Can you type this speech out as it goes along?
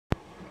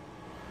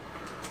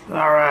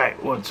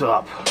Alright, what's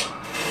up?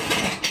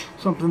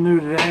 Something new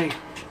today.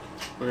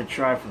 We're going to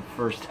try for the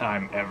first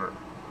time ever.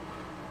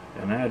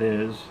 And that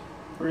is,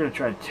 we're going to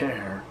try to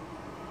tear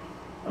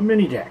a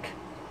mini deck.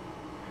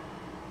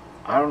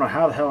 I don't know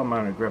how the hell I'm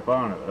going to grip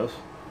onto this.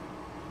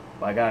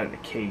 But I got it in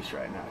a case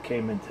right now. It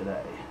came in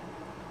today.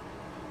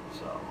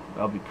 So,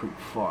 that'll be pretty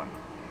fun.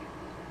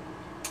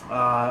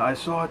 I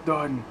saw it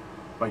done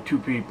by two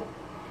people.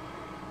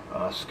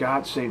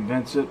 Scott St.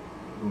 Vincent,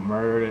 who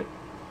murdered it.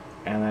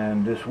 And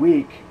then this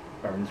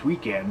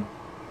weekend,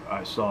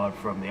 I saw it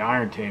from the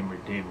Iron Tamer,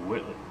 David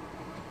Whitley,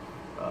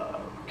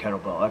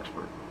 kettlebell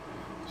expert.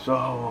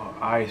 So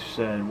I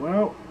said,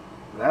 well,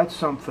 that's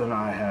something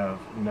I have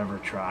never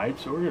tried,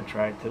 so we're going to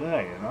try it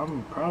today. And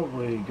I'm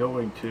probably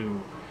going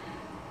to,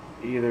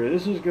 either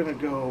this is going to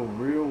go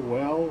real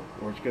well,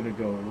 or it's going to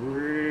go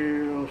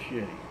real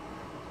shitty.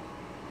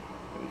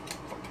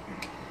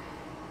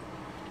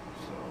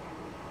 So,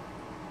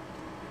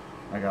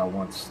 I got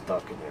one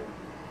stuck in there.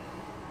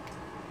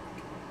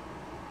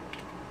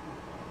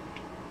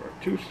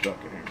 Two stuck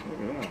in here.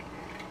 Look at that.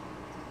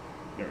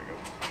 There we go.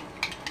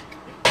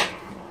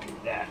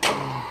 Like that.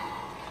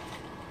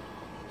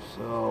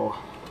 So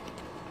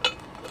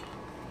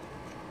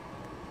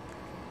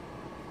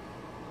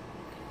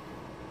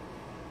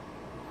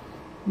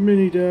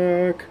mini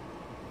deck.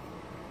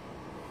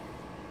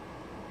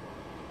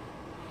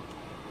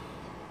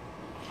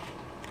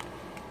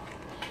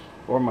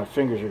 Or my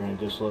fingers are going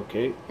to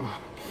dislocate.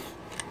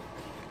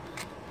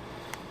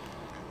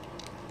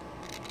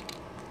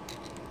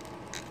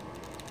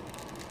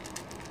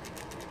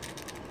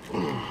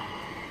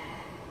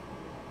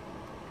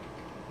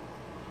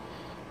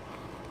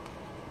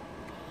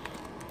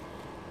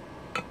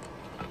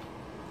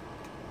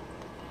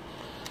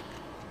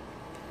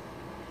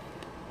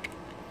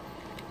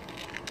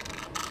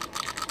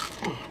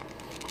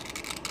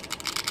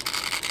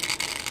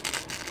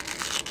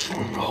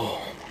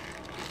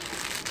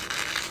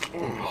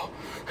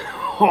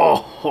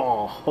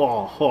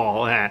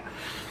 That.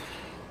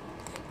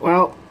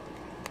 Well,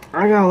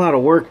 I got a lot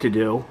of work to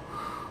do,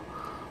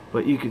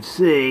 but you can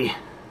see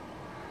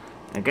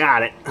I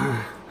got it.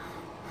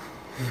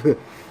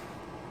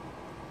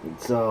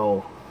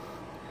 So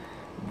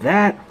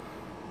that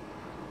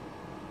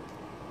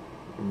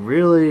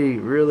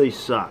really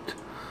sucked,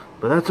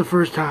 but that's the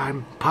first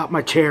time pop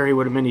my cherry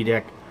with a mini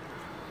deck.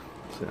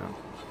 So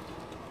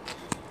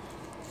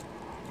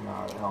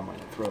how the hell am I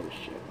gonna throw this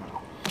shit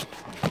now?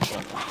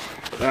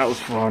 That was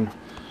fun.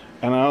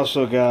 And I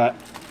also got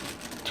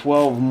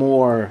 12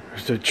 more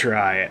to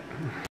try it.